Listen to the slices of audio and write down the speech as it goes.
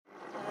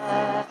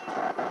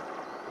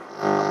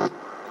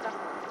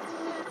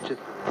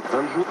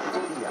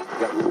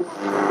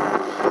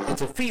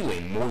It's a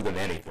feeling more than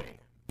anything.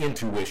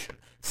 Intuition.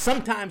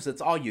 Sometimes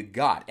it's all you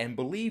got, and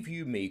believe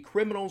you me,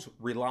 criminals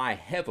rely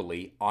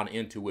heavily on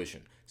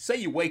intuition. Say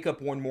you wake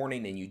up one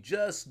morning and you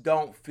just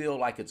don't feel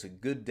like it's a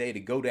good day to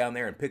go down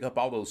there and pick up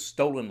all those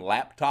stolen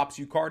laptops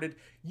you carded,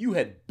 you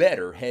had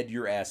better head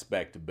your ass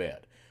back to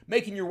bed.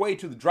 Making your way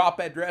to the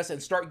drop address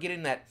and start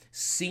getting that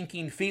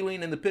sinking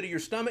feeling in the pit of your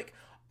stomach,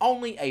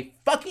 only a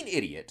fucking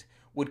idiot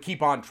would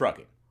keep on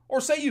trucking. Or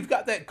say you've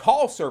got that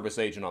call service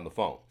agent on the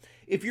phone.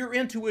 If your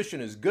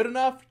intuition is good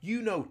enough,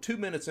 you know 2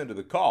 minutes into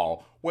the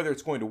call whether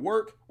it's going to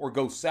work or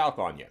go south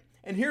on you.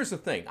 And here's the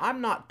thing, I'm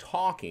not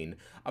talking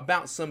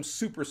about some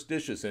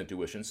superstitious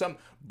intuition, some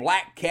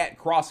black cat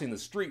crossing the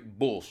street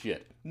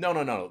bullshit.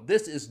 No.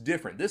 This is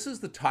different. This is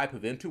the type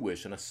of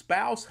intuition a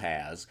spouse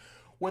has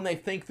when they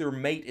think their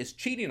mate is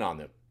cheating on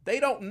them. They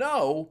don't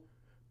know,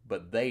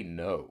 but they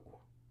know.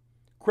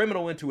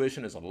 Criminal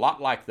intuition is a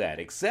lot like that,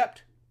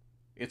 except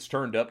it's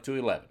turned up to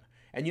 11.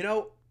 And you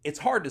know, it's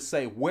hard to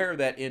say where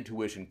that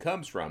intuition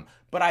comes from,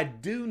 but I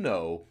do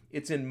know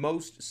it's in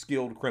most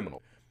skilled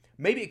criminals.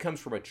 Maybe it comes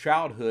from a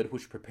childhood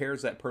which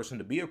prepares that person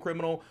to be a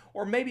criminal,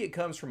 or maybe it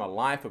comes from a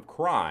life of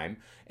crime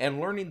and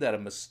learning that a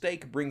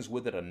mistake brings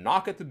with it a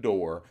knock at the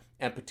door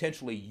and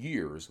potentially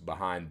years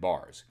behind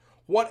bars.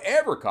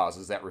 Whatever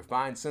causes that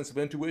refined sense of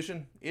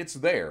intuition, it's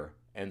there,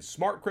 and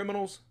smart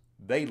criminals,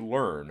 they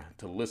learn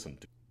to listen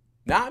to.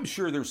 Now, I'm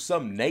sure there's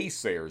some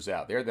naysayers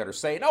out there that are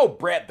saying, oh,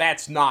 Brett,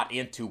 that's not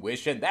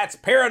intuition, that's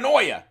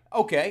paranoia.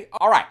 Okay,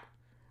 all right.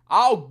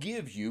 I'll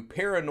give you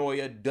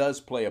paranoia does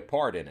play a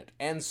part in it.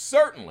 And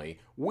certainly,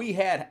 we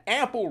had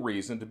ample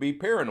reason to be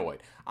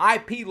paranoid.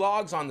 IP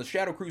logs on the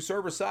Shadow Crew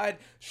server side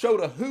showed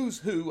a who's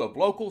who of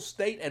local,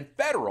 state, and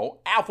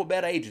federal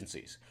alphabet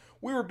agencies.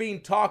 We were being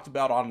talked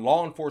about on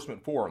law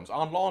enforcement forums,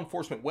 on law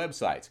enforcement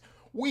websites.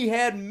 We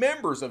had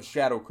members of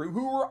Shadow Crew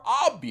who were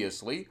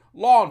obviously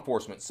law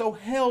enforcement. So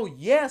hell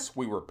yes,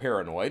 we were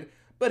paranoid.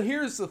 But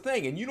here's the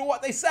thing, and you know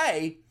what they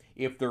say,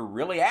 if they're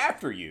really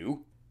after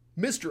you,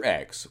 Mr.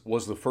 X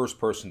was the first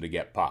person to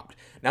get popped.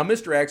 Now,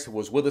 Mr. X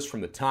was with us from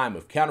the time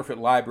of Counterfeit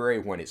Library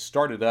when it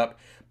started up,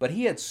 but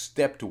he had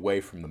stepped away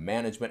from the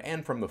management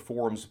and from the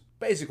forums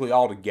basically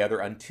altogether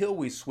until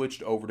we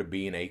switched over to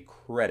being a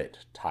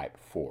credit-type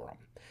forum.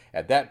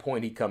 At that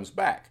point, he comes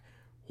back.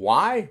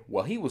 Why?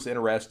 Well, he was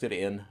interested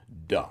in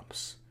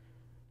dumps.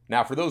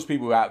 Now, for those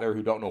people out there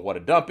who don't know what a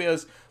dump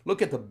is,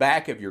 look at the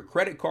back of your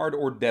credit card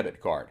or debit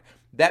card.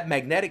 That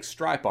magnetic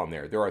stripe on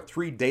there are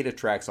 3 data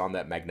tracks on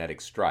that magnetic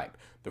stripe.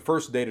 The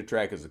first data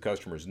track is the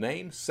customer's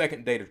name.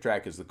 Second data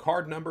track is the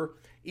card number,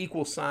 =,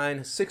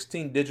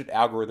 16-digit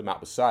algorithm out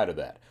the side of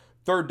that.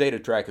 Third data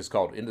track is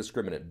called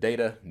indiscriminate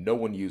data. No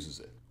one uses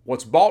it.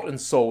 What's bought and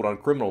sold on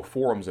criminal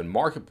forums and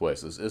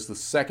marketplaces is the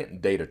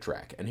second data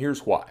track, and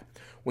here's why.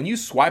 When you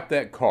swipe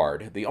that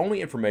card, the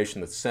only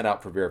information that's sent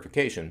out for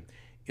verification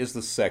is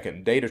the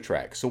second data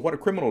track. So what a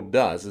criminal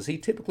does is he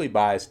typically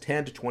buys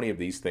 10 to 20 of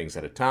these things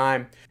at a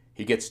time.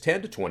 He gets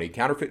 10 to 20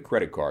 counterfeit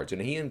credit cards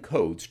and he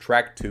encodes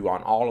track 2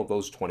 on all of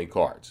those 20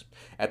 cards.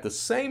 At the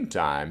same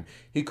time,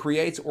 he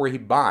creates or he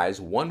buys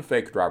one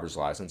fake driver's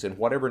license in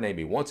whatever name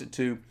he wants it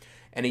to,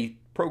 and he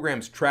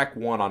programs track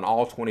 1 on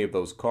all 20 of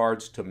those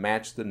cards to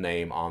match the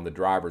name on the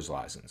driver's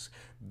license.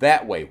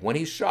 That way, when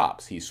he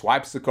shops, he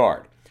swipes the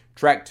card.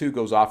 Track 2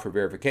 goes off for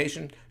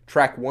verification.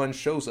 Track 1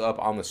 shows up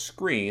on the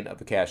screen of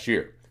the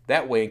cashier.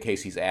 That way, in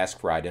case he's asked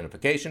for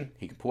identification,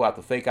 he can pull out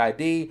the fake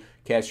ID,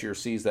 cashier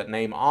sees that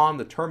name on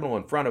the terminal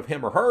in front of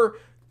him or her,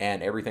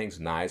 and everything's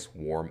nice,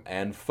 warm,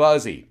 and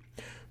fuzzy.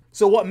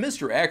 So what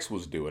Mr. X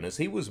was doing is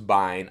he was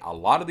buying a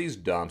lot of these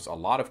dumps, a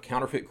lot of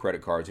counterfeit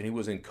credit cards, and he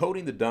was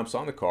encoding the dumps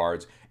on the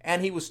cards,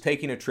 and he was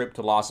taking a trip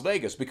to Las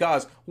Vegas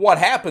because what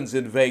happens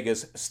in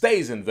Vegas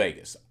stays in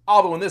Vegas.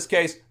 Although in this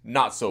case,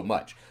 not so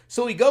much.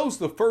 So he goes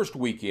the first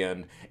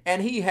weekend,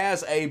 and he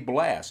has a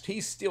blast.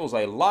 He steals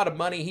a lot of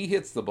money. He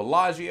hits the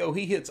Bellagio.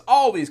 He hits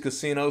all these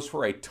casinos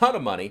for a ton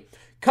of money,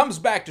 comes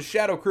back to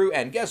Shadow Crew,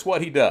 and guess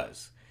what he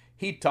does?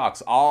 He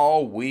talks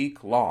all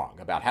week long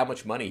about how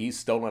much money he's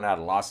stolen out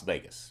of Las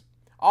Vegas.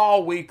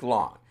 All week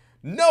long,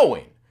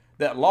 knowing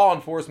that law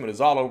enforcement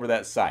is all over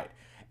that site.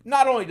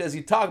 Not only does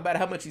he talk about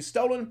how much he's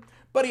stolen,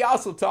 but he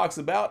also talks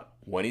about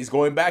when he's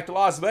going back to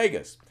Las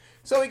Vegas.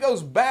 So he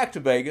goes back to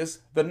Vegas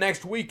the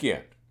next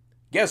weekend.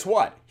 Guess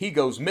what? He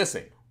goes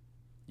missing.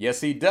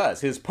 Yes, he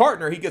does. His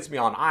partner, he gets me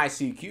on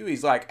ICQ.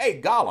 He's like,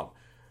 hey, Gollum,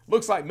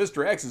 looks like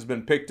Mr. X has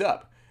been picked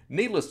up.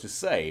 Needless to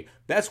say,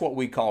 that's what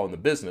we call in the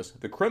business,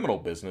 the criminal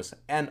business,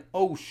 an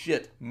oh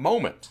shit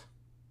moment.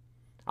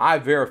 I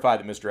verified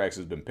that Mr. X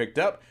has been picked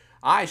up.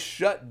 I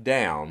shut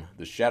down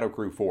the Shadow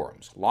Crew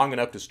forums long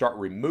enough to start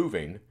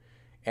removing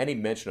any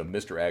mention of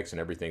Mr. X and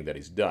everything that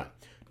he's done.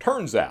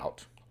 Turns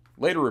out,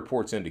 later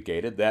reports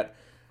indicated that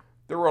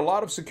there were a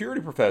lot of security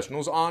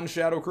professionals on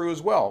Shadow Crew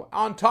as well.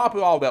 On top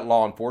of all that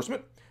law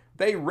enforcement,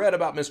 they read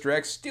about Mr.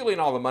 X stealing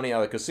all the money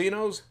out of the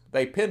casinos.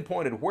 They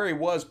pinpointed where he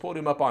was, pulled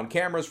him up on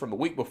cameras from the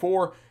week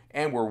before,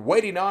 and were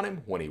waiting on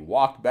him when he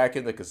walked back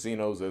in the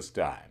casinos this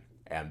time.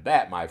 And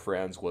that, my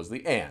friends, was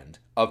the end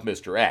of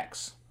Mr.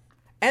 X.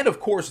 And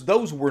of course,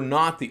 those were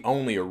not the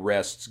only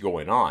arrests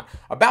going on.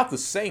 About the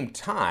same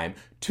time,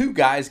 2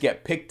 guys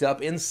get picked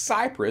up in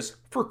Cyprus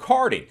for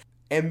carding,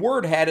 and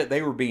word had it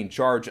they were being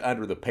charged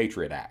under the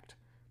Patriot Act.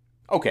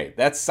 Okay,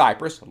 that's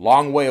Cyprus,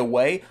 long way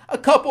away, a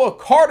couple of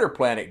Carter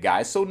Planet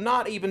guys, so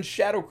not even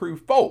Shadow Crew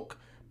folk.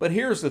 But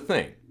here's the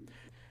thing.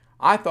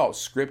 I thought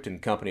Script and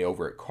company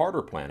over at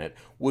Carter Planet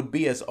would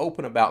be as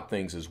open about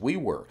things as we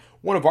were.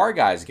 One of our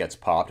guys gets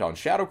popped on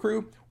Shadow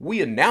Crew,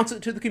 we announce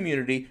it to the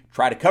community,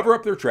 try to cover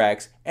up their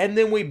tracks, and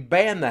then we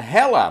ban the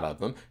hell out of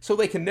them so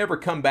they can never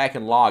come back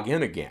and log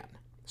in again.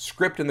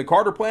 Script and the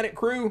Carter Planet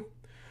crew?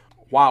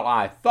 While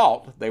I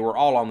thought they were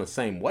all on the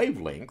same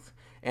wavelength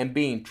and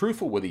being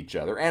truthful with each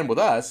other and with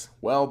us,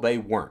 well, they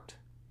weren't.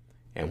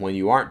 And when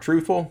you aren't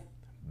truthful,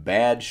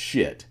 bad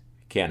shit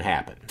can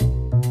happen.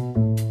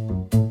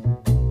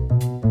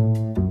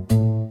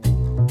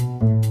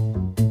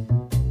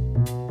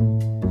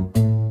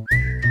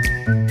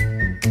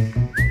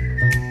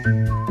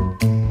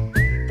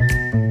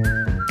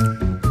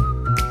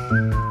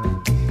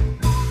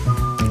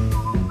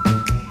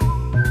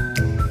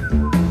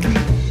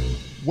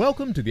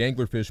 Welcome to the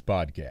Anglerfish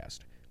Podcast,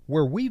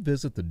 where we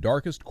visit the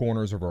darkest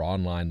corners of our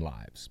online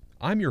lives.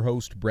 I'm your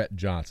host, Brett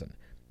Johnson.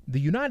 The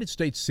United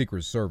States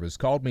Secret Service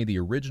called me the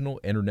original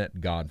Internet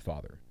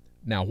Godfather.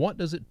 Now, what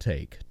does it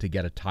take to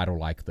get a title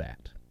like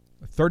that?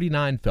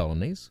 39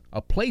 felonies,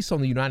 a place on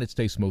the United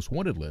States Most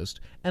Wanted list,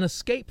 an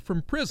escape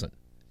from prison,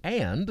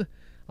 and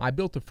I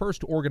built the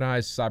first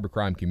organized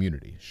cybercrime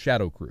community,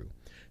 Shadow Crew.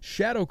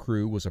 Shadow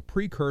Crew was a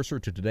precursor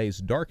to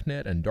today's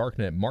darknet and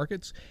darknet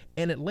markets,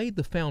 and it laid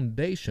the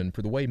foundation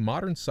for the way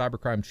modern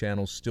cybercrime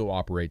channels still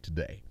operate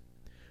today.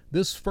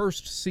 This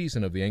first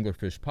season of the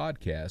Anglerfish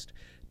Podcast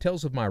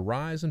tells of my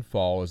rise and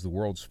fall as the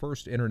world's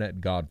first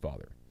internet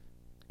godfather.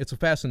 It's a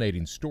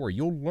fascinating story.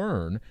 You'll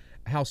learn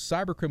how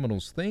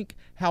cybercriminals think,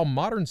 how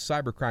modern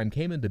cybercrime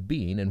came into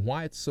being, and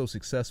why it's so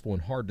successful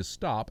and hard to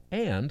stop,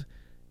 and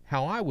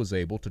how I was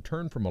able to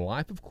turn from a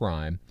life of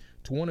crime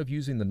to one of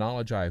using the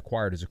knowledge I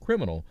acquired as a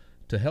criminal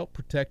to help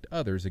protect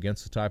others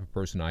against the type of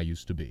person I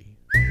used to be.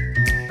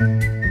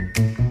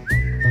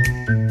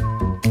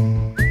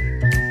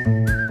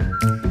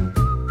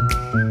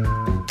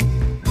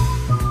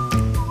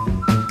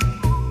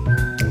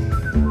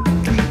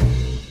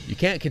 You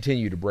can't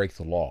continue to break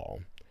the law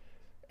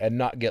and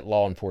not get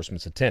law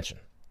enforcement's attention,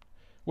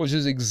 which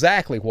is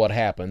exactly what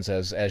happens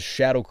as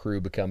Shadow Crew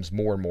becomes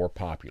more and more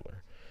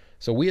popular.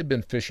 So we had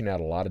been fishing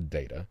out a lot of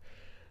data.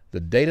 The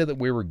data that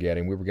we were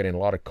getting a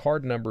lot of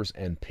card numbers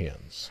and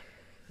pins.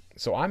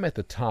 So I'm at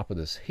the top of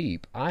this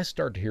heap. I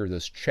start to hear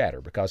this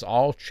chatter because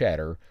all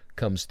chatter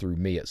comes through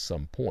me at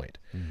some point.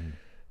 Mm-hmm.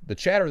 The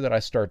chatter that I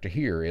start to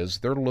hear is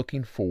they're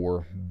looking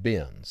for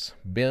BINs.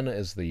 BIN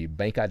is the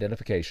bank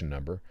identification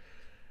number.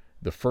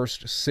 The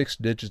first 6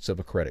 digits of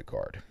a credit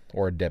card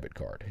or a debit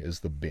card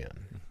is the BIN.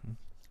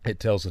 Mm-hmm. It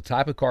tells the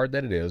type of card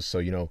that it is.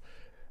 So,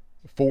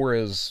 4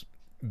 is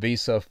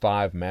Visa,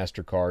 5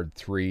 MasterCard,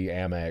 3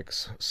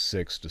 Amex,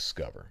 6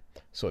 Discover.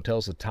 So it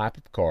tells the type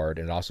of card,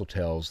 and it also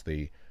tells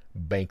the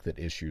bank that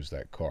issues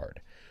that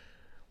card.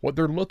 What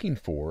they're looking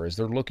for is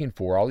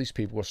all these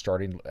people are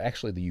starting,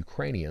 actually the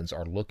Ukrainians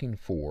are looking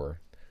for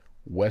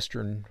it's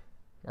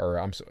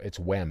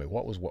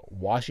WAMU.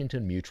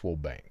 Washington Mutual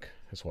Bank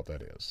is what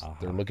that is. Uh-huh.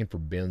 They're looking for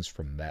BINs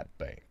from that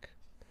bank.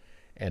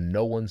 And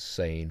no one's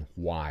saying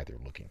why they're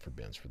looking for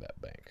BINs for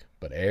that bank.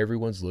 But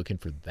everyone's looking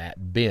for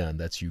that BIN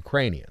that's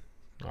Ukrainian.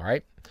 All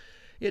right?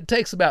 It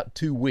takes about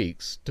 2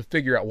 weeks to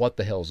figure out what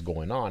the hell's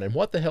going on. And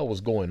what the hell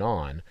was going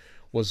on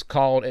was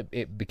called,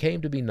 it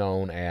became to be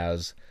known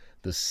as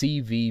the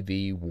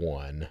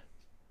CVV1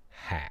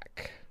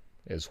 hack,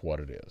 is what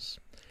it is.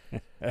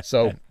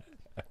 So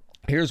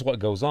here's what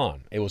goes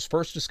on. It was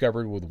first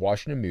discovered with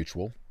Washington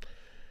Mutual.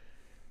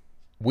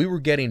 We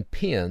were getting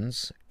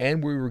pins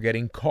and we were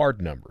getting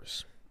card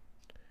numbers.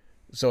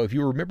 So if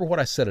you remember what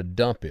I said a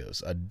dump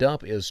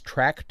is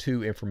track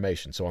to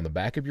information. So on the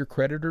back of your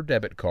credit or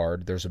debit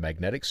card, there's a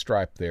magnetic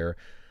stripe there.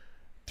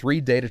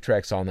 3 data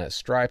tracks on that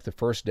stripe. The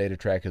first data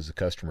track is the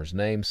customer's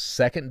name.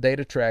 Second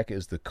data track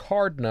is the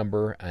card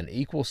number, an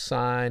equal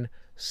sign,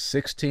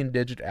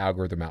 16-digit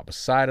algorithm out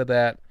beside of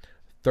that.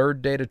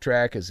 Third data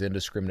track is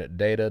indiscriminate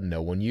data.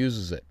 No one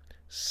uses it.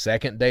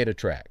 Second data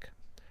track.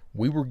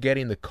 We were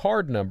getting the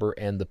card number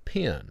and the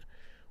PIN.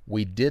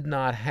 We did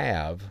not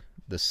have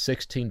the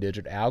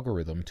 16-digit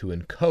algorithm to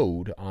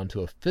encode onto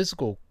a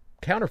physical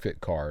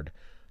counterfeit card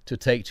to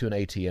take to an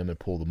ATM and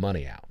pull the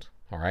money out.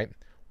 All right?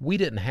 We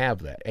didn't have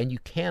that, and you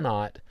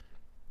can't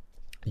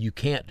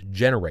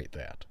generate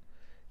that.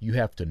 You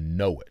have to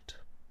know it.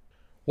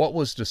 What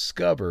was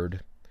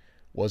discovered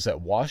was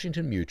that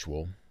Washington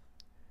Mutual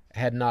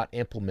had not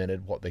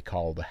implemented what they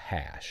call the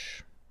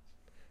hash.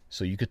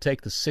 So you could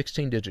take the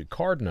 16-digit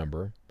card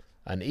number,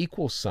 an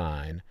equal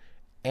sign,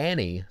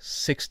 any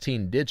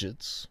 16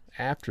 digits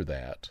after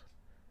that,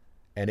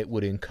 and it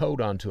would encode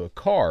onto a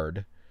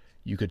card.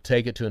 You could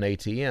take it to an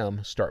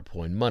ATM, start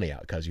pulling money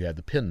out because you had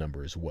the PIN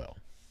number as well.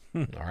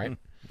 All right?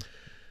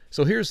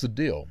 So here's the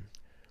deal.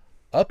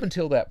 Up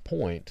until that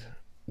point,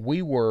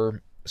 we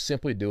were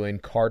simply doing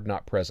card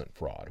not present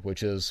fraud,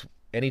 which is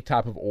any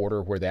type of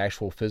order where the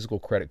actual physical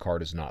credit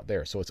card is not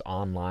there. So it's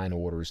online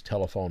orders,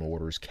 telephone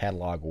orders,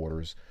 catalog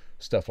orders,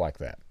 stuff like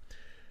that.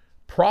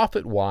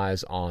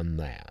 Profit-wise on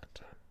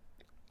that,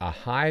 a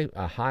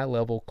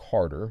high-level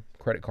carder,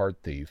 credit card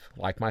thief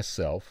like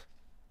myself,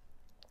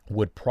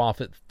 would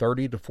profit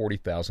 $30,000 to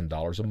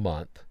 $40,000 a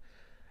month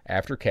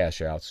after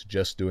cash outs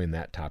just doing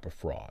that type of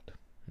fraud.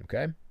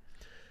 Okay?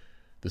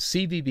 The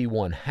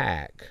CVV1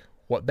 hack,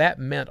 what that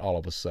meant all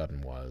of a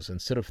sudden was,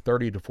 instead of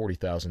 $30,000 to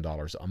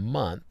 $40,000 a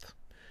month,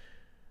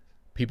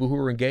 people who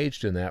were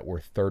engaged in that were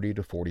 $30,000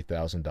 to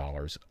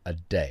 $40,000 a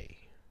day.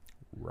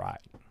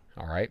 Right.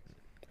 All right?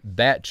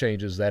 That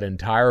changes that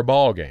entire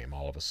ball game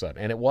all of a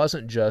sudden. And it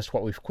wasn't just,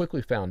 what we've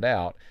quickly found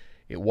out,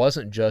 it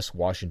wasn't just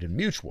Washington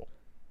Mutual.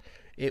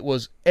 It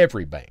was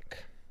every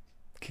bank.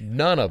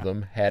 None of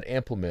them had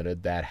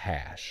implemented that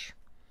hash.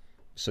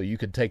 So you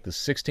could take the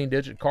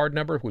 16-digit card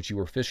number, which you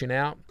were fishing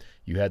out.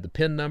 You had the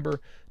PIN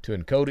number. To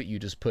encode it, you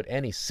just put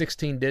any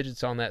 16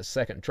 digits on that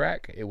second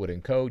track. It would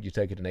encode. You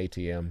take it to an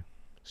ATM,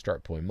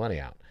 start pulling money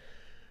out.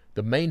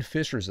 The main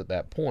fishers at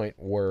that point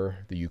were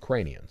the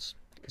Ukrainians.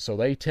 So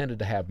they tended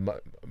to have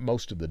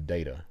most of the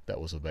data that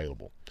was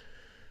available.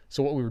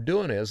 So what we were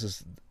doing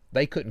is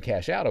they couldn't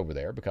cash out over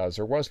there because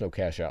there was no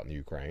cash out in the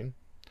Ukraine.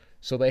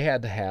 So they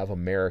had to have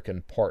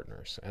American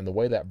partners. And the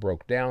way that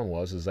broke down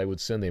was they would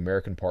send the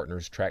American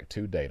partners track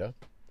 2 data,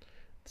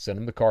 send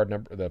them the card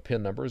number, the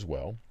PIN number as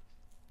well.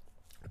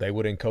 They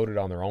would encode it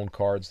on their own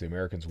cards, the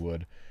Americans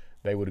would.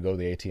 They would go to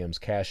the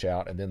ATMs, cash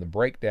out, and then the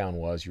breakdown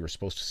was you were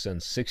supposed to send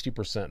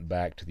 60%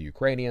 back to the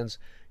Ukrainians,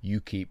 you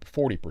keep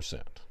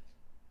 40%.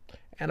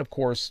 And of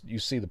course, you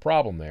see the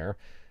problem there.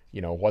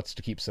 You know, what's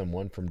to keep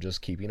someone from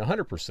just keeping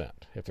 100%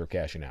 if they're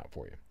cashing out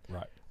for you?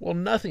 Right. Well,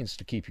 nothing's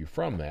to keep you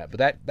from that,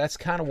 but that's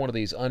kind of one of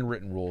these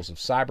unwritten rules of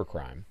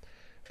cybercrime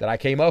that I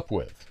came up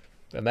with.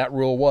 And that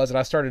rule was, and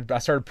I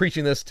started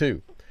preaching this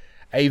too,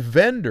 a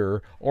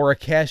vendor or a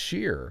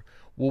cashier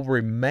will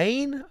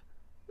remain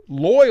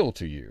loyal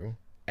to you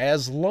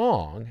as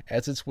long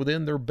as it's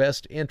within their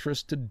best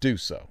interest to do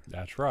so.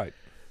 That's right.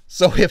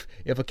 So if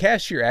a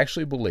cashier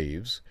actually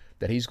believes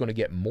that he's going to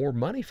get more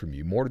money from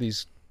you, more of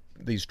these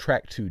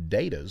track 2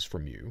 datas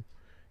from you,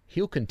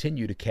 he'll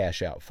continue to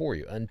cash out for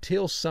you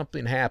until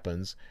something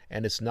happens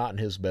and it's not in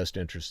his best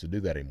interest to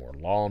do that anymore.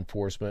 Law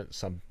enforcement,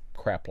 some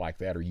crap like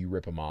that, or you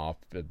rip him off,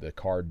 the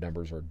card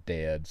numbers are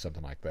dead,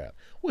 something like that,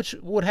 which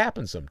would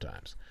happen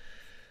sometimes.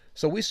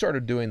 So we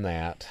started doing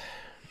that,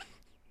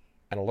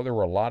 and there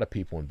were a lot of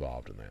people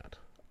involved in that,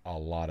 a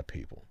lot of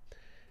people.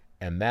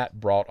 And that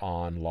brought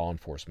on law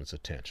enforcement's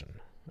attention.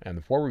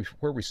 And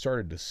where we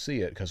started to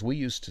see it, because we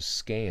used to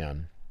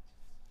scan,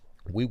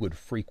 we would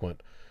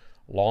frequent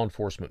law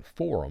enforcement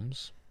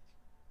forums,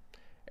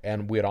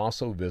 and we'd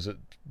also visit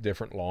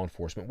different law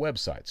enforcement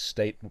websites,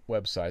 state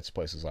websites,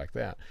 places like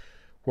that.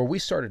 Where we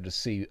started to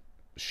see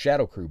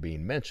Shadow Crew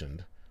being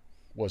mentioned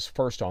was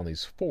first on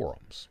these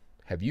forums.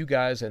 Have you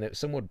guys, and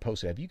someone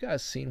posted, have you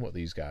guys seen what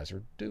these guys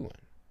are doing?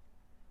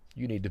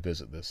 You need to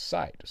visit this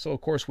site. So,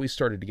 of course, we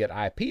started to get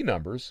IP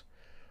numbers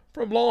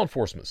from law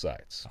enforcement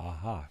sites.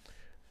 Aha.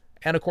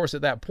 And, of course,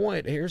 at that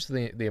point, here's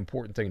the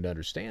important thing to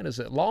understand is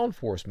that law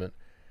enforcement,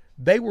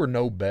 they were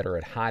no better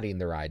at hiding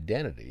their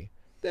identity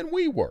than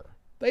we were.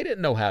 They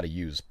didn't know how to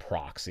use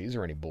proxies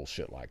or any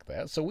bullshit like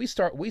that. So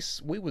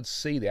we would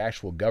see the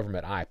actual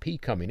government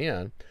IP coming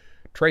in,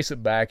 trace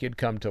it back, it'd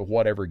come to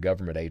whatever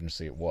government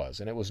agency it was.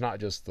 And it was not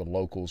just the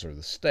locals or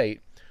the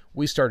state.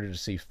 We started to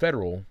see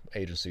federal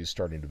agencies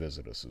starting to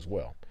visit us as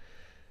well.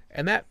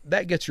 And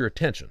that gets your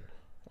attention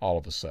all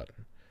of a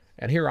sudden.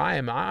 And here I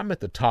am, I'm at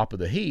the top of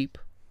the heap.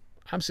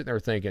 I'm sitting there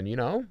thinking,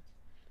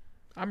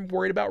 I'm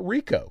worried about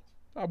RICO.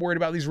 I'm worried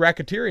about these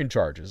racketeering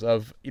charges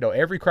of,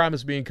 every crime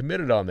that's being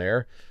committed on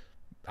there.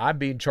 I'm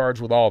being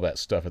charged with all that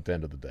stuff at the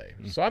end of the day.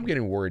 Mm-hmm. So I'm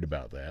getting worried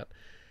about that.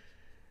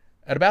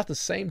 At about the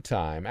same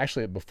time,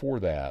 actually before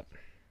that,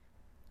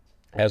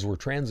 as we're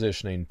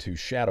transitioning to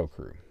Shadow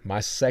Crew, my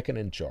second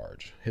in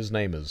charge, his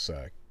name is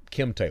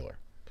Kim Taylor.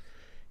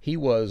 He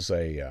was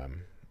a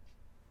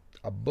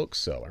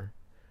bookseller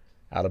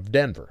out of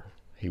Denver.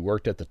 He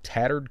worked at the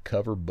Tattered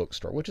Cover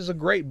Bookstore, which is a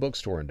great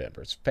bookstore in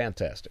Denver. It's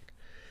fantastic.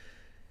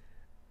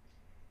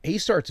 He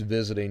starts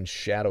visiting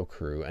Shadow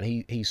Crew,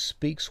 and he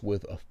speaks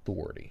with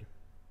authority.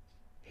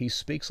 He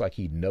speaks like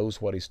he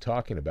knows what he's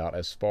talking about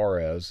as far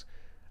as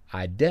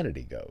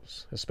identity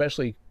goes,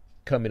 especially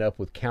coming up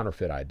with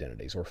counterfeit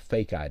identities or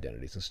fake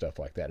identities and stuff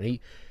like that. And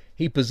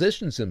he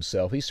positions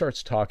himself, he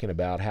starts talking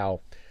about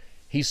how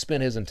he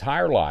spent his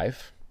entire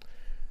life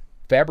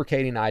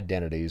fabricating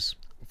identities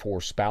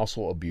for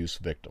spousal abuse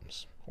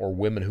victims or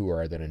women who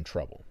are then in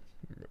trouble.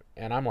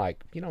 And I'm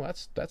like,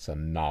 that's a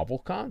novel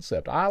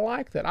concept. I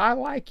like that. I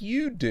like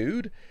you,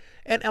 dude.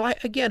 And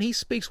again, he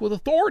speaks with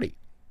authority.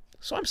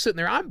 So I'm sitting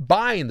there, I'm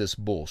buying this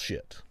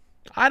bullshit.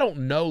 I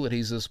don't know that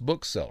he's this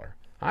bookseller.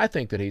 I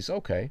think that he's,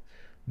 okay,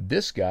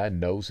 this guy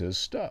knows his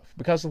stuff.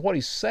 Because of what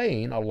he's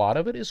saying, a lot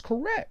of it is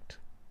correct.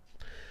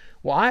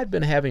 Well, I had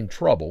been having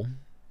trouble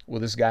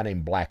with this guy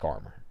named Black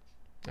Armor.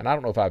 And I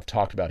don't know if I've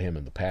talked about him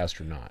in the past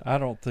or not. I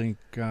don't think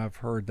I've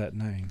heard that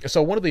name.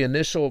 So one of the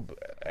initial,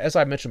 as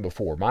I mentioned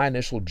before, my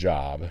initial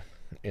job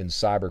in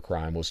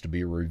cybercrime was to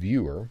be a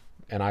reviewer,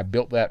 and I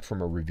built that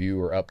from a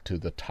reviewer up to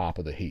the top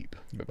of the heap,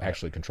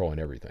 actually controlling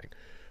everything.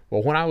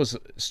 Well, when I was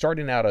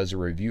starting out as a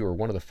reviewer,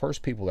 one of the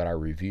first people that I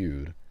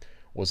reviewed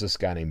was this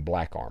guy named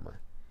Black Armor.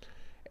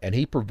 And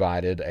he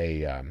provided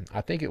I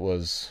think it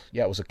was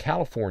a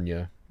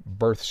California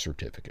birth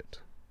certificate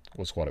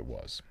was what it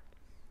was.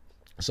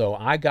 So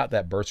I got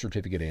that birth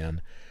certificate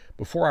in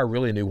before I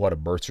really knew what a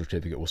birth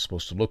certificate was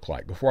supposed to look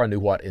like, before I knew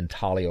what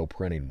intaglio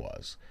printing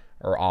was,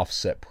 or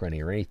offset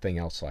printing, or anything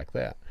else like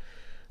that.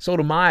 So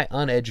to my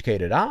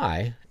uneducated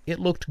eye, it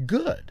looked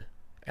good,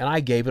 and I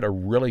gave it a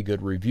really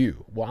good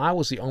review. Well, I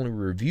was the only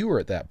reviewer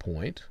at that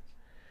point,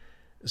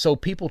 so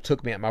people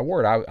took me at my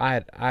word.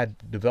 I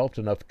had developed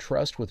enough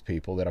trust with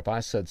people that if I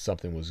said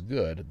something was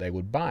good, they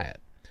would buy it.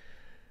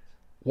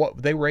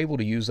 What they were able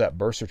to use that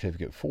birth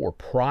certificate for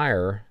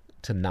prior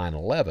to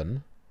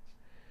 9/11,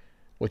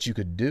 what you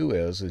could do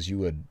is you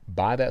would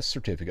buy that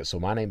certificate. So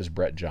my name is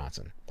Brett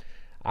Johnson.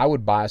 I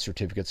would buy a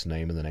certificate's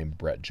name in the name of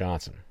Brett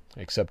Johnson,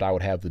 except I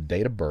would have the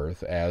date of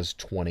birth as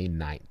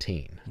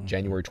 2019,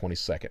 January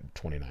 22nd,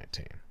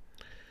 2019.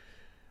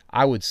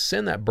 I would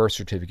send that birth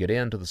certificate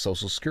in to the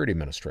Social Security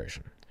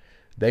Administration.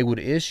 They would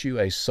issue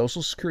a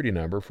Social Security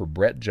number for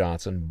Brett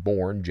Johnson,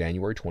 born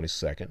January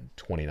 22nd,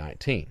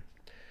 2019.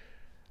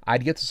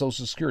 I'd get the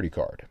Social Security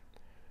card.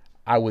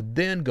 I would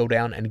then go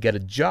down and get a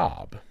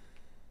job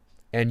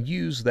and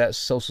use that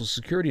Social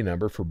Security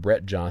number for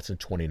Brett Johnson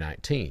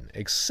 2019,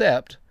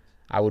 except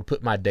I would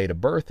put my date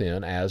of birth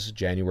in as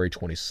January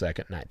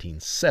 22nd,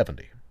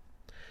 1970.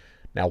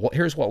 Now,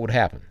 here's what would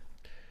happen.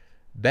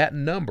 That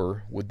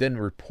number would then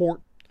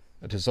report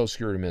to Social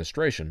Security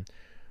Administration.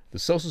 The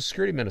Social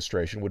Security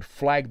Administration would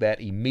flag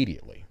that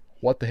immediately.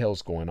 What the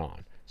hell's going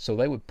on? So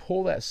they would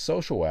pull that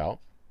social out.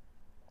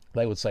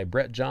 They would say,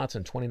 Brett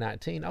Johnson,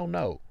 2019. Oh,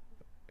 no.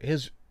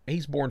 He's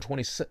born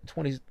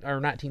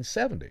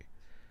 1970.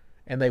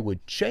 And they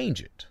would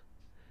change it.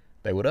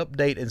 They would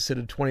update, instead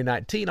of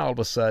 2019, all of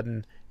a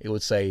sudden, it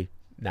would say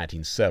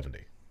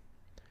 1970.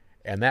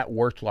 And that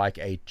worked like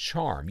a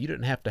charm. You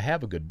didn't have to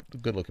have a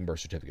good-looking birth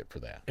certificate for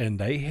that. And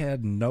they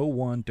had no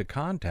one to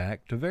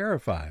contact to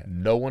verify it.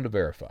 No one to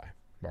verify.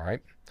 All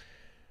right?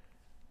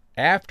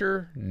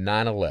 After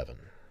 9/11,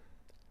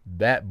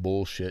 that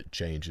bullshit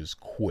changes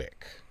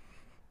quick.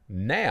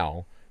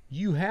 Now,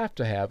 you have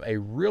to have a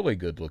really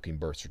good-looking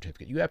birth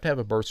certificate. You have to have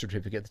a birth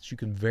certificate that you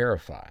can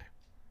verify.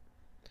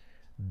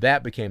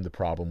 That became the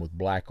problem with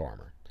Black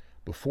Armor.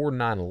 Before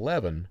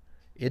 9/11,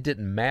 it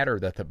didn't matter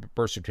that the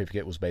birth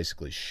certificate was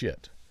basically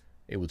shit.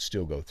 It would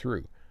still go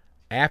through.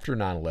 After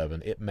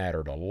 9/11, it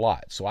mattered a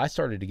lot. So I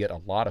started to get a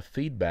lot of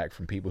feedback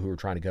from people who were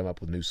trying to come up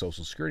with new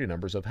Social Security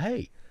numbers of,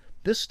 hey,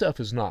 this stuff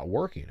is not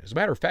working. As a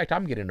matter of fact,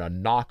 I'm getting a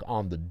knock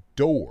on the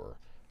door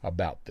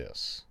about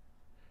this.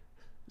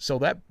 So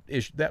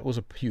that was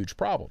a huge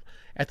problem.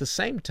 At the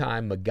same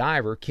time,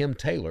 MacGyver, Kim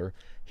Taylor,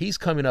 he's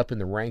coming up in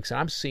the ranks, and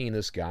I'm seeing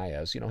this guy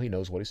as, he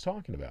knows what he's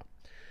talking about.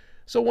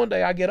 So one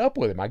day I get up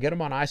with him. I get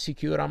him on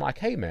ICQ, and I'm like,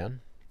 hey,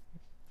 man,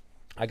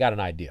 I got an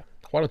idea.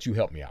 Why don't you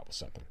help me out with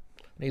something?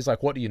 And he's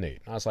like, what do you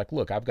need? And I was like,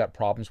 look, I've got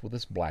problems with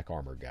this Black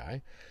Armor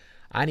guy.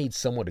 I need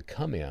someone to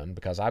come in,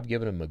 because I've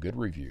given him a good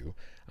review.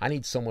 I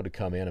need someone to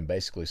come in and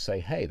basically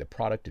say, hey, the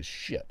product is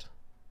shit.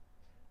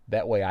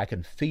 That way I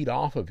can feed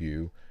off of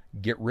you,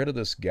 get rid of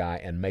this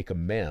guy, and make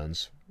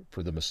amends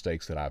for the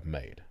mistakes that I've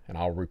made. And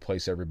I'll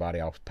replace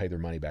everybody. I'll pay their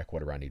money back,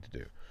 whatever I need to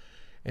do.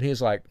 And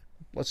he's like,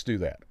 let's do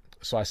that.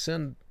 So I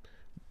send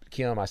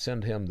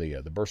him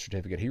the birth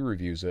certificate. He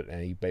reviews it,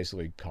 and he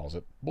basically calls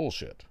it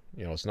bullshit.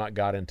 It's not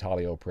got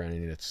intaglio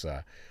printing. It's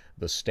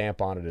the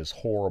stamp on it is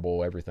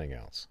horrible, everything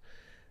else.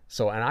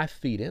 So, and I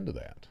feed into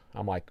that.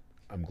 I'm like,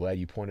 I'm glad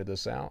you pointed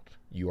this out.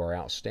 You are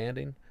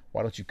outstanding.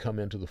 Why don't you come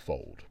into the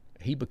fold?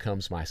 He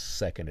becomes my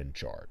second in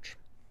charge.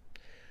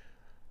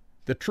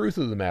 The truth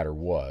of the matter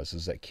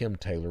is that Kim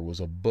Taylor was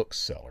a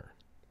bookseller.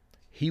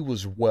 He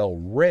was well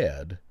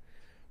read,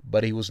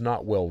 but he was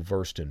not well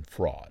versed in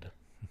fraud.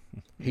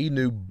 He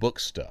knew book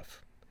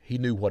stuff. He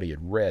knew what he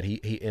had read. He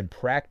in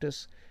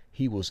practice,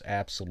 he was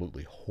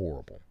absolutely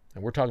horrible.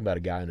 And we're talking about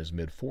a guy in his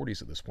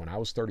mid-40s at this point. I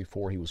was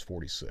 34, he was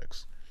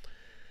 46.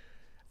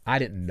 I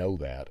didn't know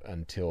that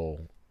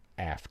until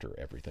after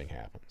everything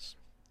happens.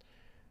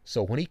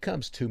 So when he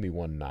comes to me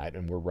one night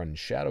and we're running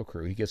Shadow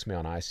Crew, he gets me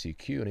on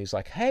ICQ and he's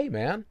like, hey,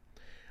 man,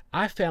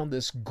 I found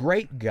this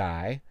great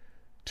guy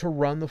to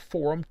run the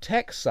forum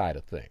tech side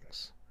of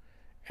things.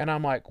 And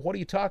I'm like, what are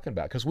you talking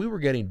about? Because we were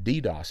getting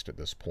DDoSed at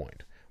this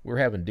point. We were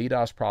having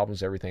DDoS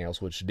problems, everything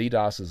else, which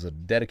DDoS is a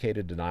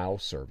dedicated denial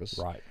of service.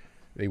 Right.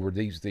 They were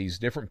these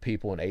different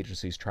people and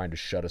agencies trying to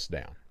shut us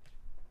down.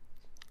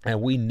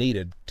 And we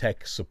needed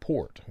tech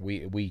support.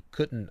 We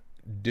couldn't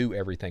do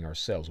everything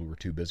ourselves. We were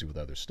too busy with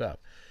other stuff.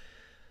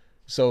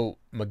 So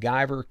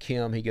MacGyver,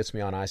 Kim, he gets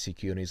me on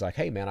ICQ and he's like,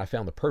 hey, man, I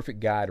found the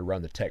perfect guy to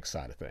run the tech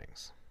side of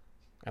things.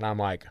 And I'm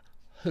like,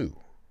 who?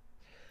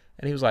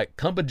 And he was like,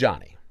 Kumba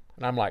Johnny.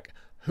 And I'm like,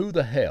 who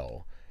the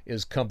hell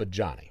is Cumba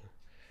Johnny.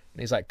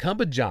 And he's like,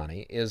 Cumba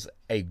Johnny is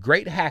a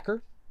great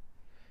hacker.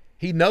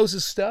 He knows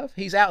his stuff.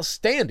 He's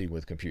outstanding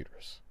with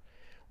computers.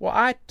 Well,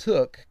 I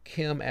took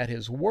Kim at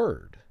his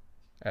word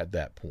at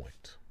that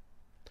point.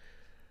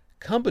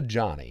 Cumba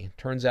Johnny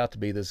turns out to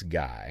be this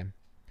guy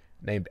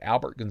named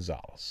Albert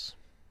Gonzalez.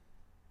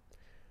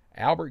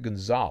 Albert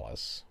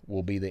Gonzalez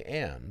will be the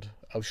end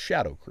of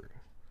Shadow Crew,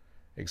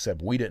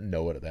 except we didn't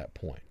know it at that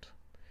point.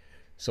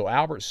 So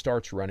Albert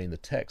starts running the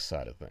tech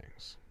side of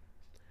things.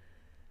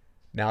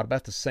 Now, at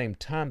about the same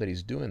time that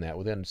he's doing that,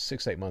 within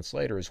 6-8 months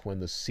later, is when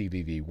the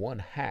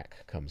CVV1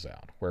 hack comes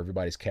out, where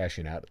everybody's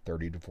cashing out at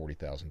 $30,000 to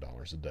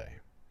 $40,000 a day.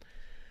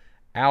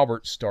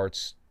 Albert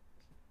starts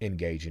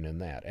engaging in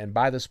that. And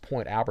by this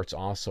point, Albert's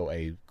also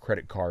a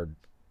credit card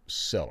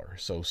seller,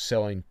 so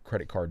selling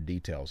credit card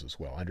details as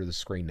well, under the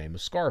screen name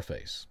of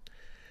Scarface.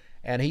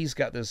 And he's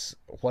got this,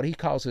 what he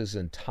calls his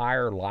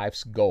entire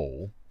life's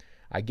goal.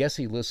 I guess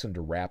he listened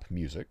to rap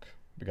music,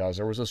 because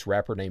there was this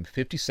rapper named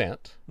 50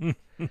 Cent,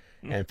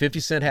 and 50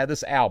 Cent had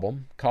this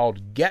album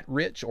called Get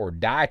Rich or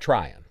Die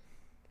Trying.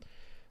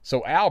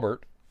 So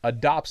Albert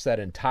adopts that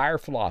entire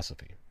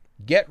philosophy,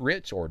 get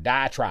rich or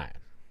die trying.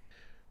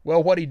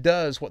 Well, what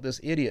this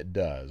idiot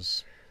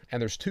does,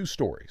 and there's two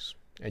stories,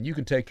 and you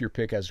can take your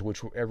pick as to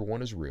whichever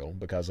one is real,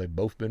 because they've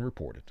both been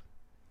reported.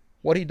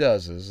 What he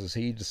does is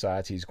he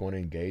decides he's going to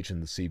engage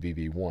in the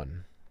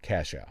CVV1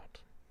 cash out.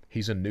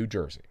 He's in New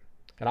Jersey,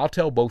 and I'll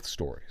tell both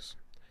stories.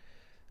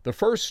 The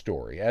first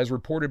story, as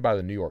reported by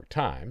the New York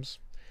Times,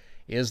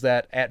 is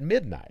that at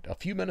midnight, a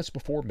few minutes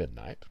before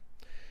midnight,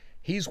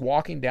 he's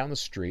walking down the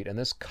street and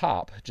this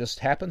cop just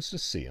happens to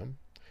see him.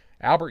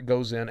 Albert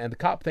goes in and the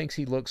cop thinks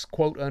he looks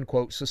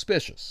quote-unquote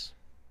suspicious.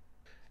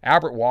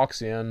 Albert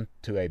walks in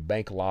to a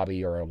bank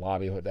lobby or a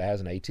lobby that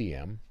has an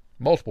ATM,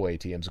 multiple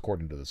ATMs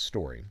according to the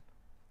story,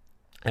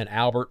 and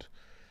Albert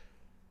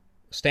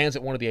stands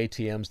at one of the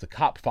ATMs. The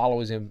cop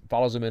follows him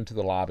into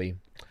the lobby,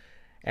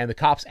 and the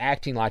cop's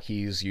acting like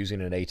he's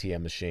using an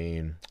ATM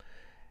machine.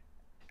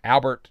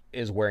 Albert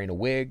is wearing a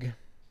wig,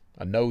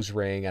 a nose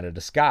ring, and a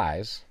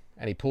disguise,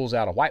 and he pulls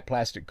out a white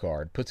plastic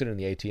card, puts it in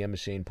the ATM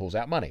machine, pulls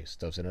out money,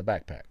 stuffs it in a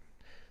backpack.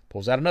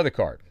 Pulls out another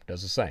card,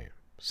 does the same.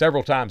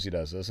 Several times he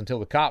does this until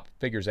the cop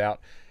figures out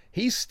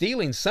he's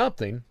stealing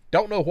something.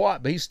 Don't know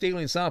what, but he's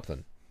stealing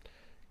something.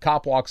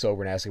 Cop walks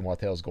over and asks him what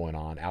the hell's going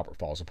on. Albert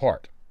falls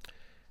apart.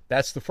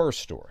 That's the first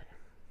story.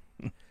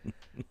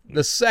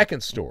 The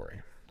second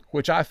story,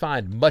 which I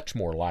find much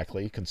more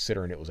likely,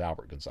 considering it was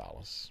Albert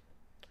Gonzalez,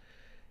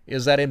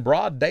 is that in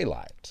broad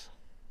daylight,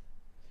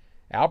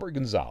 Albert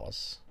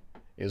Gonzalez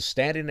is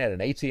standing at an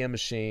ATM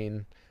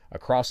machine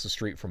across the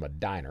street from a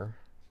diner,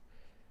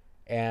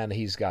 and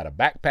he's got a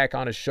backpack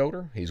on his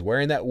shoulder. He's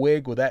wearing that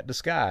wig with that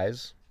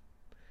disguise,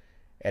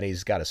 and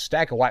he's got a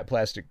stack of white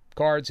plastic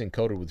cards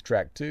encoded with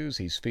track 2s.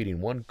 He's feeding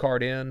one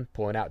card in,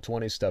 pulling out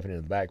 20, stuffing it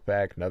in the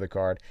backpack, another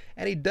card,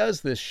 and he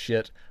does this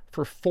shit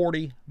for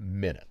 40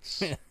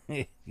 minutes.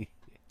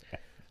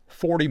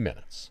 40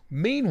 minutes.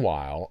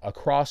 Meanwhile,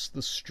 across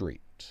the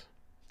street,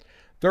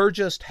 there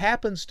just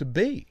happens to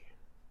be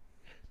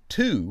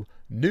 2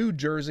 New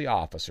Jersey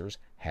officers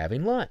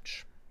having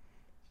lunch.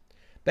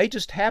 They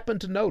just happen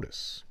to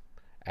notice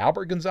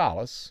Albert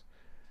Gonzalez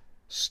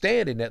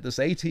standing at this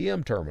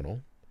ATM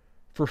terminal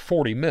for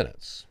 40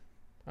 minutes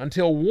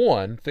until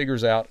one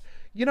figures out,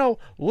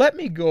 let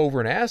me go over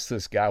and ask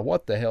this guy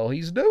what the hell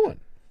he's doing.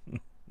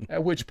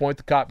 At which point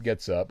the cop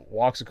gets up,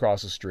 walks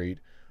across the street,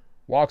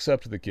 walks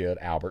up to the kid,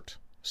 Albert,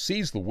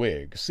 sees the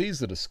wig, sees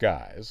the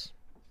disguise,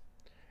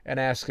 and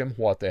asks him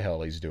what the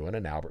hell he's doing,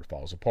 and Albert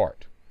falls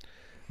apart.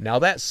 Now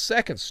that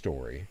second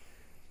story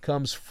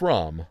comes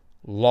from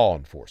law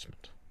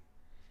enforcement,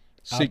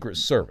 Secret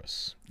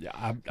Service. Yeah,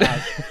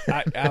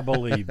 I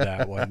believe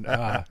that one.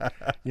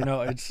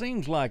 It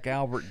seems like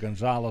Albert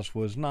Gonzalez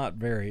was not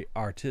very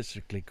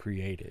artistically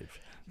creative.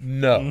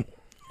 No,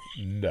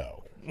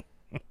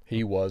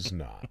 he was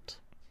not.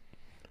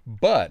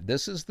 But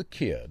this is the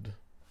kid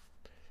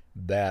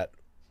that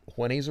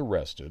when he's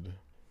arrested,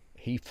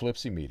 he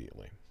flips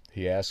immediately.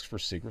 He asks for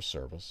Secret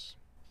Service.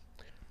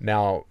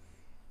 Now,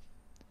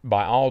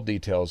 by all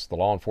details, the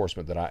law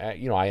enforcement that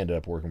I ended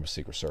up working with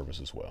Secret Service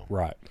as well.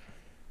 Right.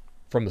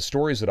 From the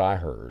stories that I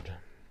heard,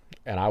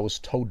 and I was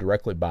told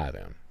directly by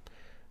them,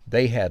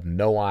 they had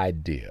no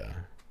idea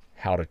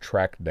how to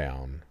track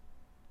down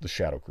the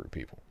Shadow Crew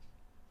people.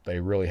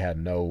 They really had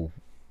no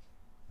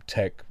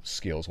tech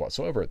skills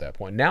whatsoever at that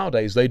point.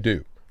 Nowadays, they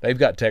do. They've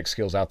got tech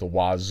skills out the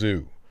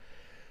wazoo.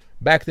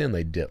 Back then,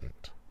 they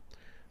didn't.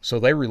 So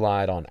they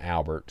relied on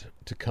Albert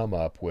to come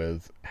up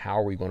with, how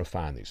are we going to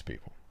find these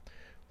people?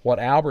 What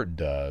Albert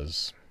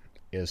does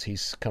is he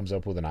comes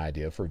up with an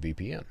idea for a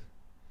VPN.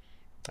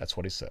 That's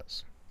what he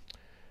says.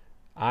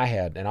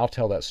 And I'll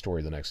tell that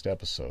story the next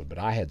episode, but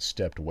I had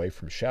stepped away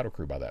from Shadow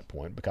Crew by that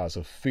point because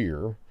of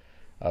fear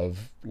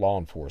of law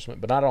enforcement.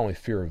 But not only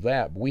fear of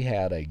that, but we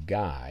had a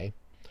guy,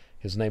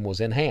 his name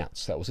was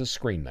Enhance. That was his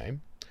screen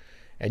name.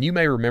 And you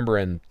may remember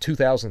in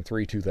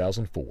 2003,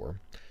 2004,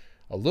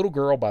 a little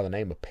girl by the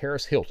name of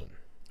Paris Hilton.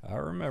 I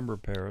remember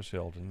Paris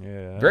Hilton,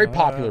 yeah. Very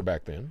popular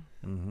back then.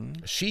 Mm-hmm.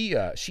 She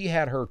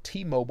had her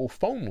T-Mobile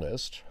phone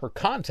list, her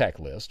contact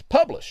list,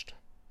 published.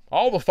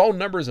 All the phone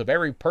numbers of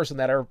every person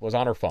that was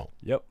on her phone.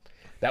 Yep.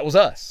 That was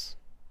us.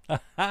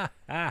 Yeah,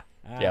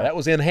 that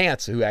was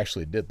Enhance who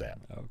actually did that.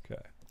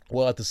 Okay.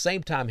 Well, at the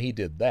same time he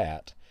did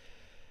that,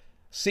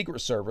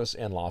 Secret Service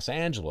in Los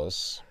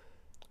Angeles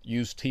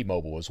used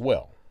T-Mobile as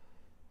well.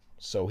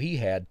 So he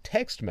had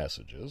text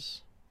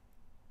messages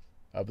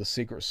of the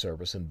Secret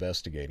Service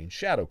investigating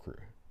Shadow Crew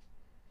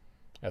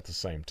at the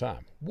same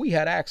time. We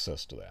had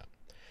access to that.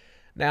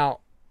 Now,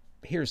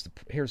 here's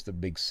the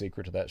big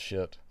secret to that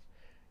shit.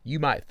 You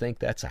might think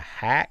that's a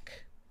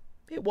hack.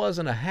 It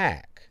wasn't a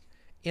hack.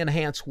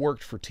 Enhance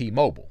worked for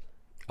T-Mobile.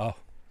 Oh.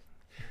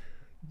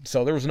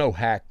 So there was no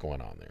hack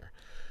going on there.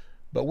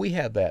 But we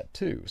had that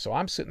too. So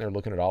I'm sitting there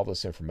looking at all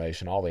this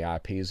information, all the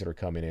IPs that are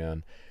coming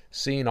in,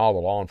 seeing all the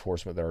law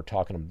enforcement that are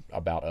talking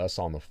about us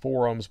on the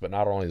forums, but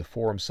not only the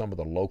forums, some of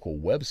the local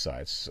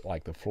websites,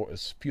 like a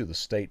few of the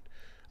state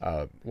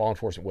law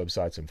enforcement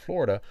websites in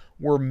Florida,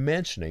 were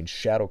mentioning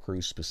Shadow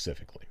Crew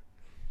specifically.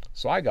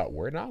 So I got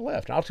worried and I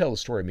left. And I'll tell the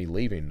story of me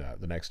leaving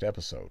the next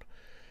episode.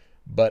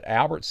 But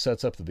Albert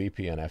sets up the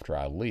VPN after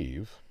I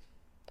leave,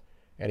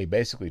 and he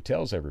basically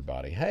tells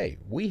everybody, hey,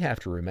 we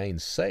have to remain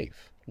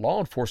safe.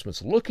 Law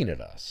enforcement's looking at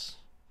us.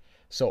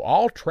 So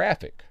all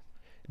traffic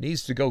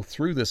needs to go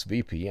through this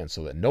VPN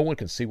so that no one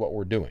can see what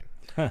we're doing.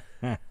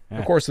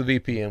 Of course, the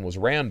VPN was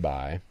ran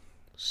by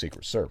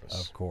Secret Service.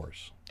 Of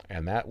course.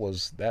 And that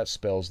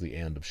spells the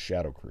end of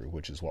Shadow Crew,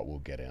 which is what we'll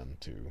get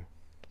into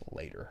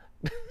later.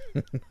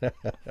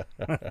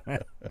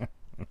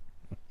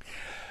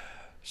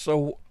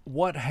 So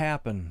what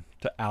happened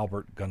to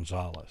Albert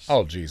Gonzalez?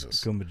 Oh,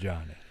 Jesus.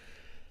 Kumbajani.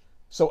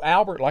 So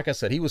Albert, like I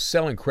said, he was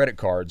selling credit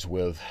cards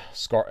with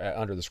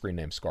under the screen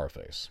name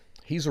Scarface.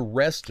 He's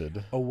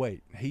arrested. Oh,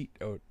 wait.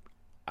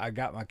 I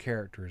got my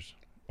characters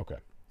Okay.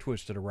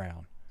 twisted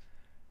around.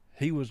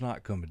 He was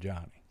not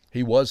Kumbajani.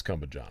 He was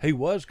Kumbajani. He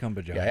was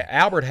Kumbajani. Yeah,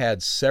 Albert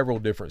had several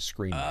different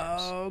screen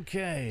names.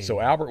 Okay.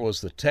 So Albert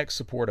was the tech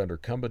support under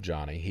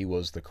Kumbajani. He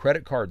was the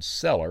credit card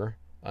seller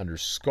under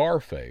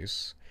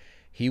Scarface.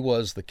 He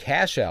was the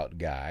cash out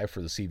guy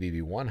for the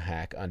CVV1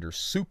 hack under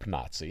Soup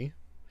Nazi.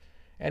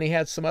 And he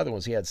had some other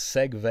ones. He had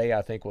Segvay,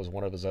 I think, was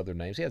one of his other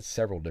names. He had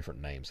several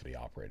different names that he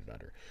operated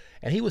under.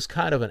 And he was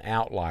kind of an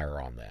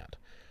outlier on that.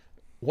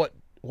 What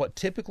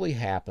typically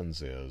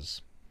happens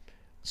is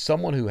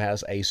someone who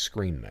has a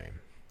screen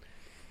name,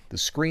 the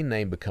screen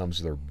name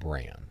becomes their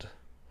brand.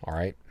 All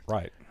right?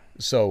 Right.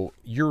 So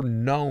you're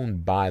known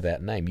by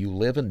that name. You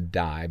live and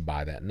die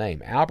by that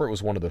name. Albert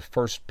was one of the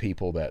first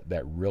people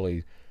that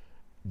really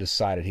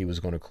decided he was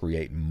going to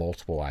create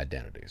multiple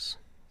identities.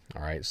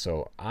 All right,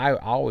 so I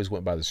always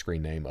went by the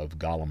screen name of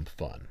Gollum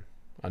Fun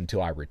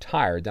until I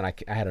retired. Then I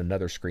had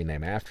another screen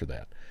name after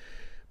that.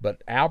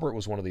 But Albert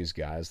was one of these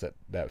guys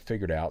that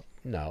figured out,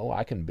 no,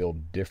 I can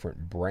build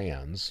different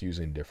brands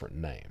using different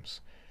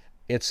names.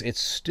 It's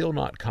still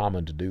not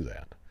common to do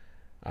that.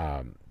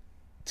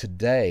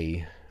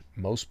 Today,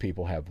 most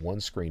people have one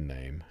screen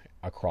name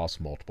across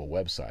multiple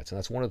websites, and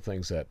that's one of the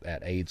things that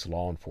aids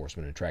law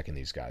enforcement in tracking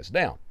these guys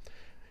down.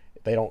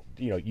 They don't,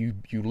 you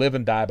live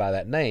and die by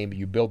that name,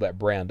 you build that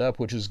brand up,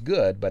 which is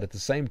good, but at the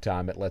same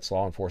time, it lets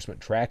law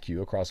enforcement track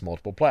you across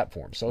multiple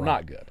platforms, so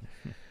not good.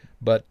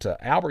 But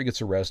Albert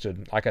gets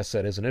arrested. Like I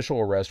said, his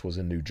initial arrest was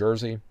in New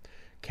Jersey,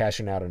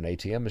 cashing out an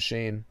ATM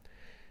machine.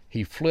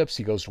 He flips,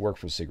 he goes to work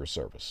for the Secret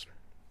Service.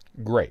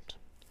 Great.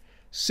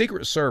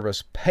 Secret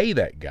Service pay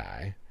that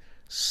guy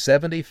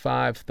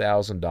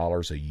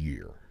 $75,000 a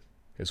year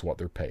is what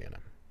they're paying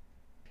him.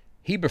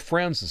 He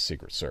befriends the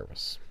Secret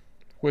Service,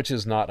 which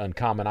is not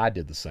uncommon. I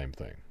did the same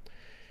thing.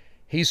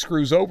 He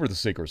screws over the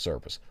Secret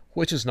Service,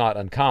 which is not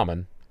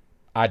uncommon.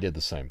 I did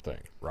the same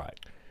thing. Right.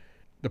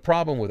 The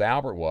problem with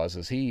Albert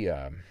is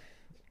the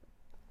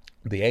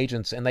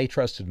agents, and they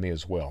trusted me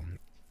as well,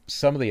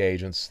 some of the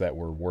agents that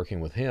were working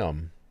with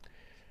him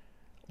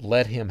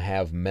let him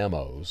have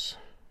memos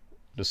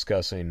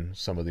discussing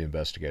some of the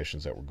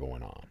investigations that were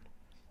going on,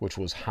 which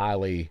was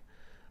highly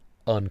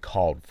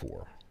uncalled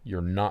for.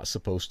 You're not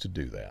supposed to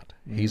do that.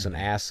 Mm-hmm. He's an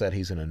asset.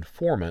 He's an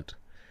informant.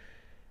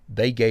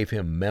 They gave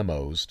him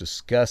memos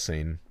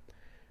discussing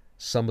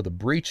some of the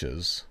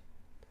breaches,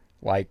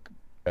 like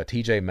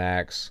TJ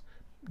Maxx,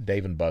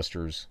 Dave &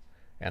 Buster's,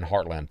 and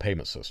Heartland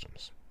Payment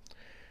Systems.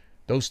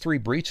 Those three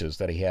breaches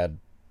that he had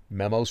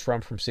memos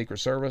from Secret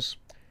Service,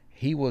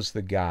 he was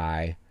the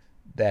guy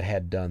that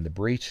had done the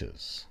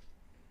breaches.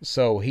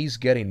 So he's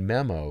getting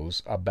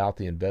memos about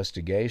the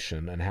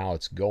investigation and how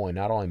it's going.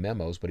 Not only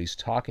memos, but he's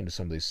talking to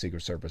some of these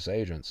Secret Service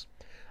agents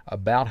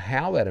about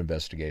how that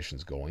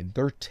investigation's going.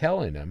 They're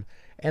telling him,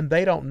 and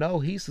they don't know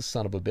he's the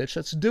son of a bitch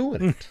that's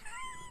doing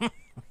it.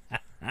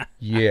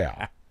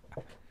 Yeah.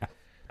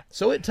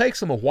 So it takes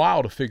them a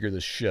while to figure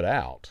this shit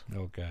out.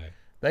 Okay.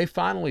 They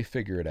finally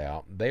figure it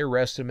out. They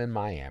arrest him in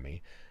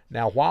Miami.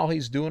 Now, while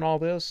he's doing all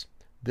this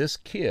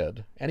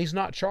kid, and he's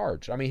not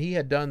charged. I mean, he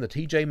had done the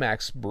TJ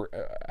Maxx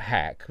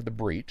hack, the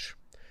breach.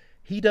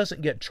 He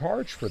doesn't get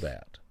charged for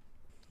that.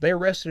 They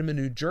arrested him in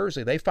New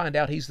Jersey. They find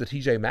out he's the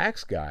TJ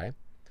Maxx guy.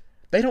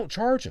 They don't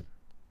charge him.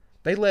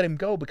 They let him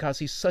go because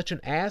he's such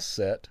an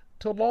asset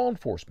to law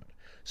enforcement.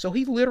 So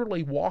he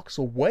literally walks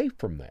away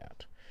from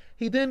that.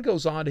 He then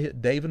goes on to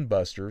hit Dave &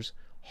 Buster's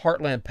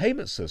Heartland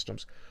Payment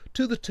Systems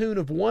to the tune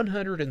of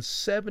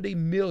 170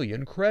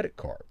 million credit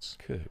cards.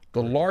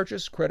 The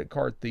largest credit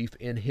card thief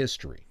in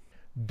history.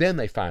 Then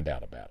they find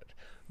out about it.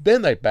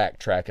 Then they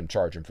backtrack and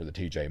charge him for the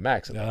TJ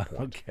Maxx at that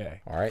point.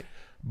 Okay. All right.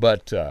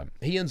 But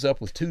he ends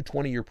up with 2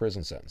 20-year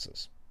prison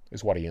sentences,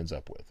 is what he ends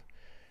up with.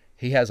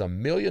 He has $1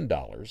 million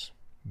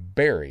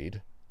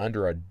buried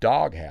under a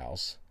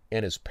doghouse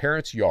in his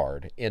parents'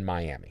 yard in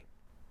Miami.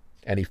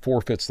 And he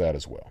forfeits that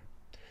as well.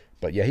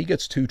 But yeah, he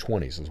gets 2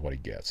 20s is what he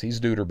gets. He's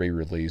due to be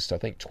released, I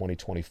think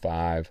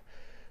 2025,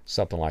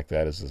 something like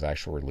that is his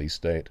actual release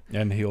date.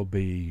 And he'll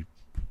be,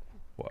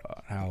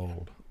 how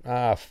old?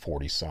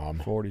 40-some.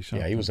 40-something.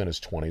 Yeah, he was in his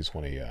 20s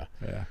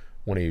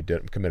when he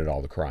committed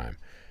all the crime.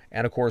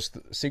 And of course,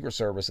 the Secret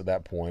Service at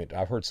that point,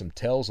 I've heard some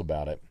tales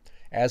about it,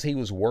 as he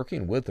was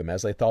working with them,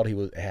 as they thought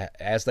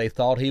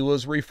he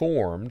was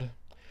reformed,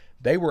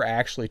 they were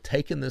actually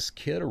taking this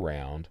kid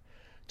around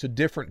to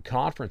different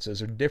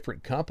conferences or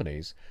different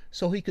companies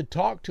so he could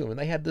talk to them. And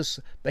they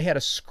had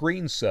a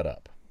screen set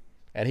up,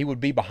 and he would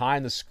be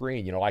behind the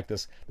screen, like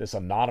this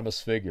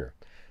anonymous figure.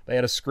 They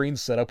had a screen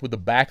set up with a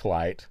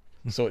backlight,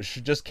 so it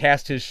should just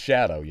cast his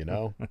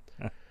shadow,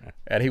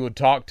 and he would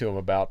talk to him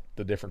about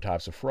the different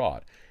types of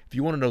fraud. If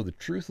you want to know the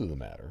truth of the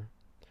matter,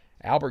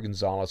 Albert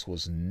Gonzalez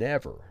was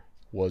never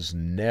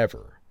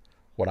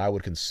what I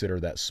would consider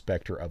that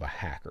specter of a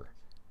hacker.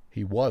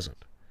 He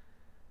wasn't.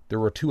 There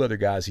were 2 other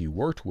guys he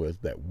worked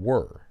with that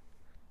were.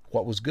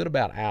 What was good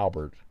about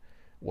Albert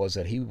was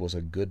that he was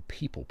a good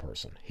people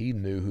person. He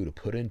knew who to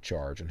put in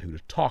charge and who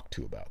to talk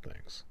to about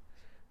things.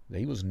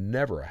 He was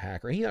never a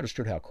hacker. He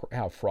understood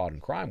how fraud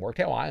and crime worked.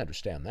 Hell, I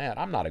understand that.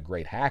 I'm not a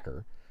great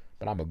hacker,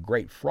 but I'm a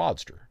great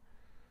fraudster.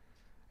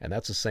 And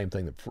that's the same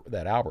thing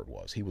that Albert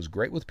was. He was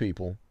great with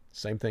people,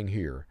 same thing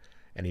here,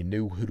 and he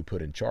knew who to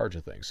put in charge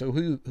of things. So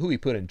who he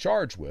put in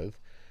charge with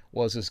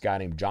was this guy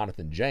named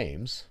Jonathan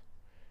James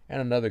and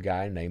another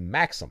guy named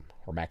Maxim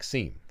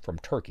from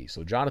Turkey.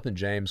 So Jonathan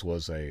James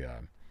was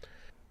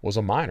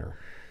a minor,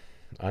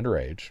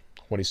 underage,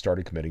 when he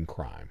started committing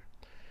crime.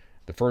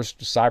 The first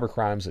cyber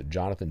crimes at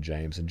Jonathan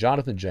James, and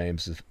Jonathan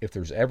James, if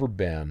there's ever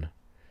been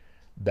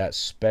that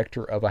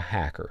specter of a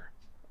hacker,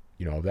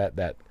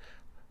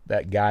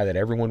 that guy that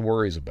everyone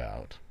worries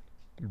about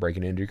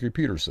breaking into your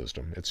computer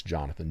system, it's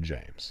Jonathan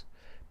James.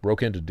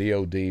 Broke into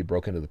DOD,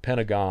 broke into the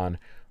Pentagon,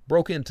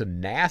 broke into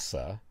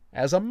NASA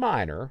as a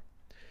minor,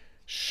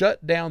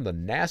 shut down the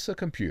NASA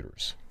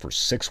computers for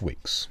 6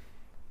 weeks.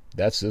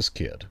 That's this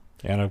kid.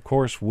 And of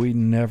course, we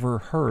never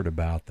heard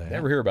about that.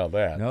 Never hear about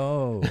that.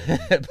 No.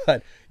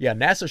 But yeah,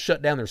 NASA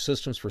shut down their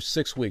systems for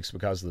 6 weeks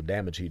because of the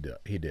damage he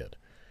did.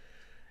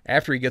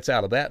 After he gets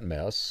out of that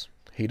mess,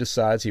 he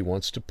decides he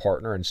wants to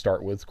partner and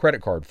start with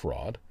credit card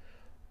fraud.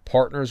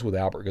 Partners with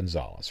Albert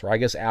Gonzalez. Or I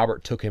guess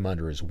Albert took him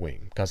under his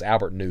wing because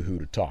Albert knew who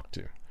to talk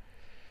to.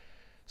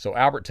 So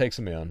Albert takes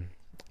him in,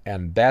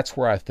 and that's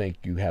where I think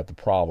you have the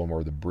problem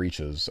or the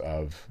breaches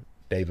of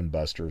Dave &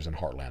 Buster's and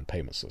Heartland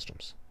Payment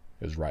Systems.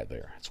 Is right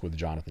there. It's with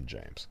Jonathan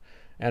James.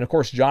 And of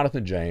course,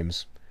 Jonathan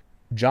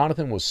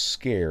was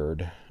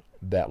scared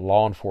that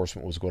law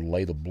enforcement was going to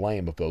lay the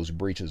blame of those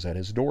breaches at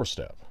his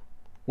doorstep.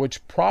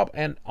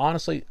 And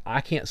honestly,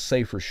 I can't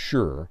say for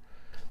sure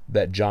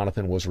that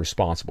Jonathan was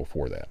responsible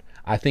for that.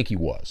 I think he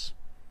was.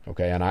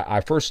 Okay, and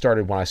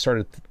when I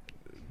started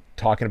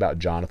talking about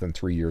Jonathan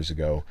 3 years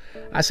ago,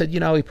 I said,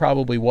 he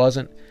probably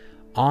wasn't.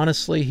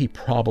 Honestly, he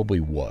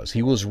probably was.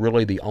 He was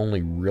really the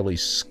only really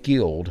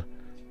skilled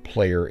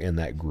player in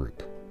that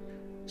group.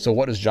 So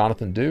what does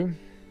Jonathan do?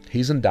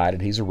 He's indicted.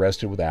 He's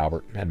arrested with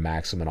Albert and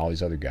Maxim and all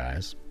these other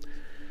guys.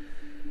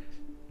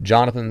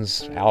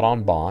 Jonathan's out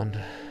on bond.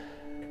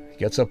 He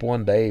gets up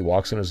one day, he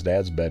walks in his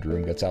dad's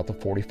bedroom, gets out the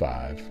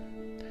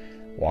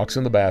 .45, walks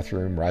in the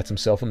bathroom, writes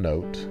himself a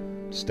note,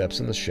 steps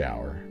in the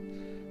shower,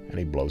 and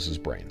he blows his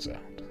brains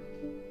out.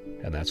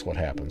 And that's what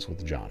happens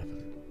with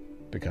Jonathan.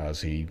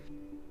 Because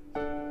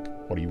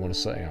what do you want to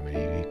say? I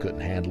mean, he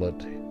couldn't handle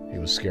it. He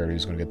was scared he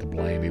was going to get the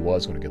blame. He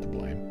was going to get the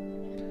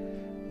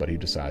blame. But he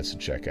decides to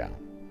check out.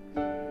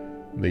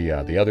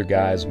 The other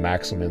guys,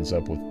 Maxim ends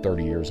up with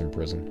 30 years in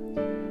prison.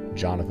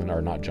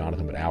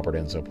 Albert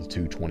ends up with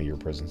 2 20-year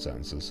prison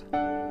sentences.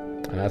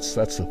 And that's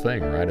the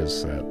thing, right,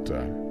 is that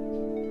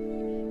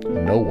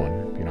no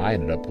one, I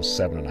ended up with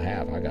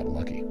 7.5. I got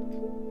lucky.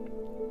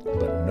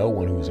 But no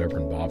one who's ever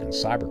involved in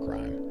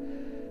cybercrime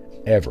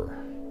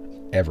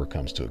ever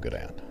comes to a good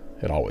end.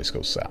 It always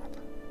goes south.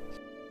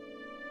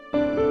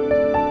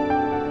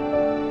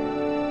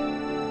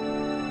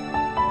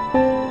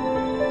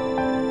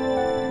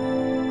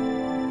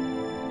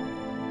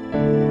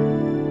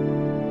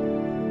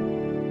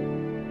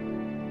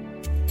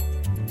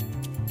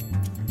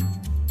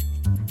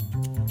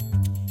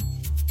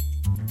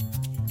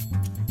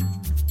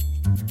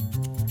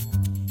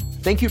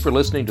 Thank you for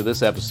listening to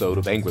this episode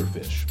of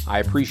Anglerfish. I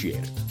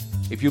appreciate it.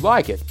 If you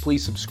like it,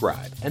 please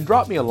subscribe and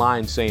drop me a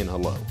line saying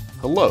hello.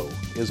 Hello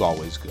is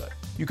always good.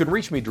 You can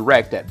reach me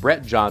direct at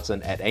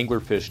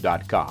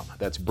brettjohnson@anglerfish.com.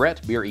 That's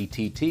Brett,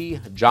 B-R-E-T-T,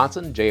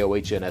 Johnson,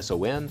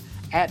 J-O-H-N-S-O-N,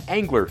 at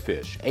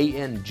anglerfish,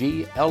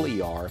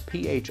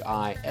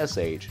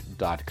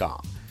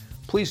 anglerfish.com.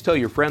 Please tell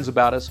your friends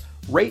about us,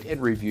 rate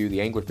and review the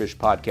Anglerfish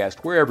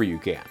podcast wherever you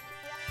can.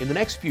 In the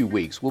next few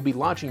weeks, we'll be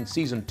launching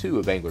Season 2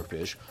 of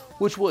Anglerfish,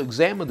 which will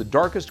examine the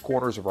darkest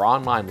corners of our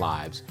online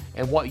lives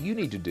and what you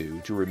need to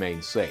do to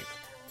remain safe.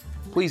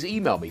 Please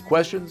email me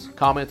questions,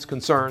 comments,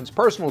 concerns,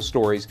 personal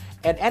stories,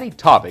 and any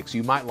topics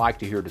you might like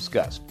to hear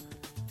discussed.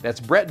 That's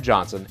Brett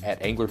Johnson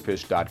at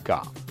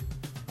anglerfish.com.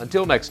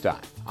 Until next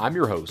time, I'm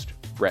your host,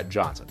 Brett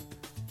Johnson.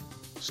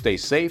 Stay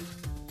safe,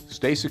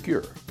 stay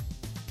secure,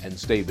 and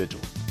stay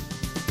vigilant.